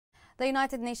The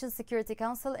United Nations Security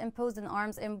Council imposed an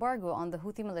arms embargo on the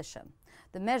Houthi militia.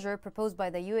 The measure proposed by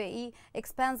the UAE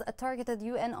expands a targeted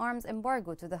UN arms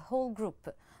embargo to the whole group.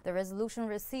 The resolution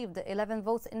received 11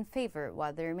 votes in favor,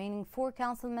 while the remaining 4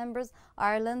 council members,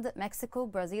 Ireland, Mexico,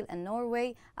 Brazil and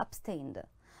Norway, abstained.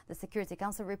 The Security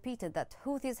Council repeated that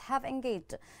Houthis have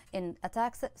engaged in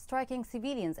attacks striking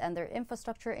civilians and their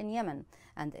infrastructure in Yemen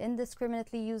and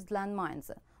indiscriminately used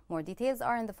landmines. More details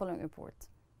are in the following report.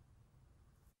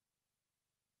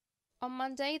 On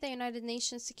Monday, the United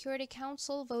Nations Security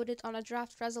Council voted on a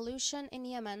draft resolution in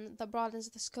Yemen that broadens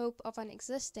the scope of an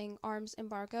existing arms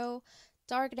embargo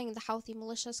targeting the Houthi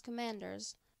militia's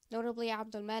commanders, notably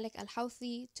Abdul Malik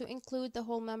al-Houthi, to include the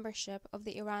whole membership of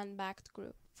the Iran-backed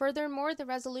group. Furthermore, the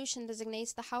resolution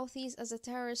designates the Houthis as a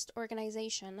terrorist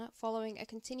organization following a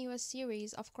continuous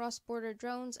series of cross-border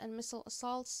drones and missile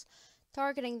assaults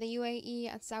targeting the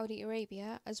UAE and Saudi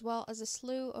Arabia, as well as a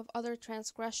slew of other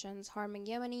transgressions harming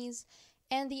Yemenis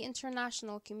and the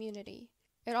international community.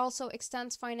 It also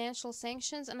extends financial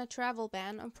sanctions and a travel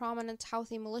ban on prominent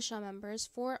Houthi militia members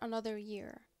for another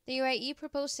year. The UAE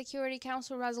proposed Security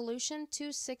Council Resolution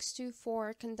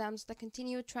 2624 condemns the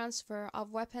continued transfer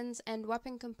of weapons and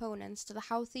weapon components to the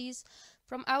Houthis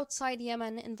from outside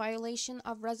Yemen in violation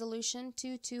of Resolution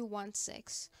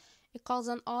 2216. It calls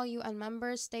on all UN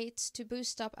member states to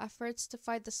boost up efforts to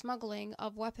fight the smuggling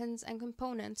of weapons and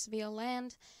components via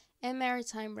land and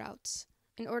maritime routes,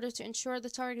 in order to ensure the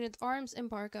targeted arms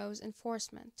embargo's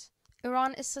enforcement.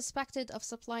 Iran is suspected of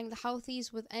supplying the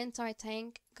Houthis with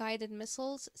anti-tank guided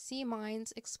missiles, sea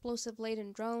mines,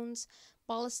 explosive-laden drones,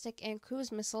 ballistic and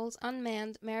cruise missiles,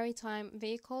 unmanned maritime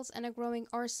vehicles, and a growing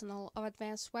arsenal of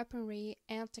advanced weaponry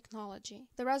and technology.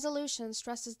 The resolution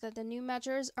stresses that the new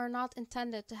measures are not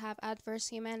intended to have adverse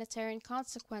humanitarian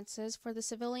consequences for the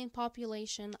civilian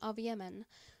population of Yemen,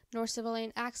 nor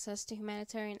civilian access to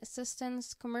humanitarian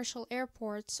assistance, commercial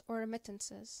airports, or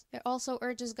remittances. It also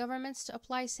urges governments to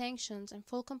apply sanctions in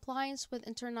full compliance with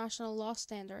international law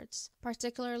standards,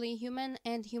 particularly human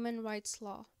and human rights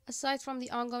law. Aside from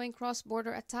the ongoing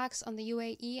cross-border attacks on the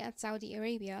UAE and Saudi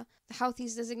Arabia, the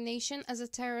Houthis' designation as a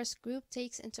terrorist group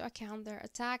takes into account their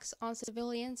attacks on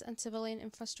civilians and civilian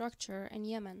infrastructure in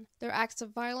Yemen, their acts of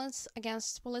violence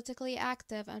against politically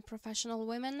active and professional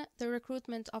women, the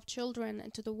recruitment of children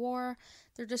into the war,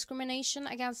 their discrimination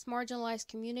against marginalized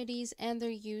communities, and their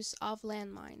use of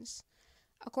landmines.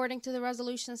 According to the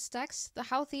resolution's text, the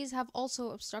Houthis have also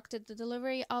obstructed the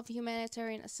delivery of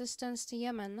humanitarian assistance to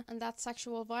Yemen, and that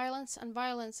sexual violence and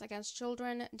violence against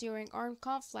children during armed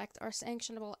conflict are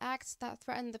sanctionable acts that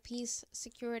threaten the peace,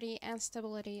 security, and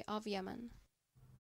stability of Yemen.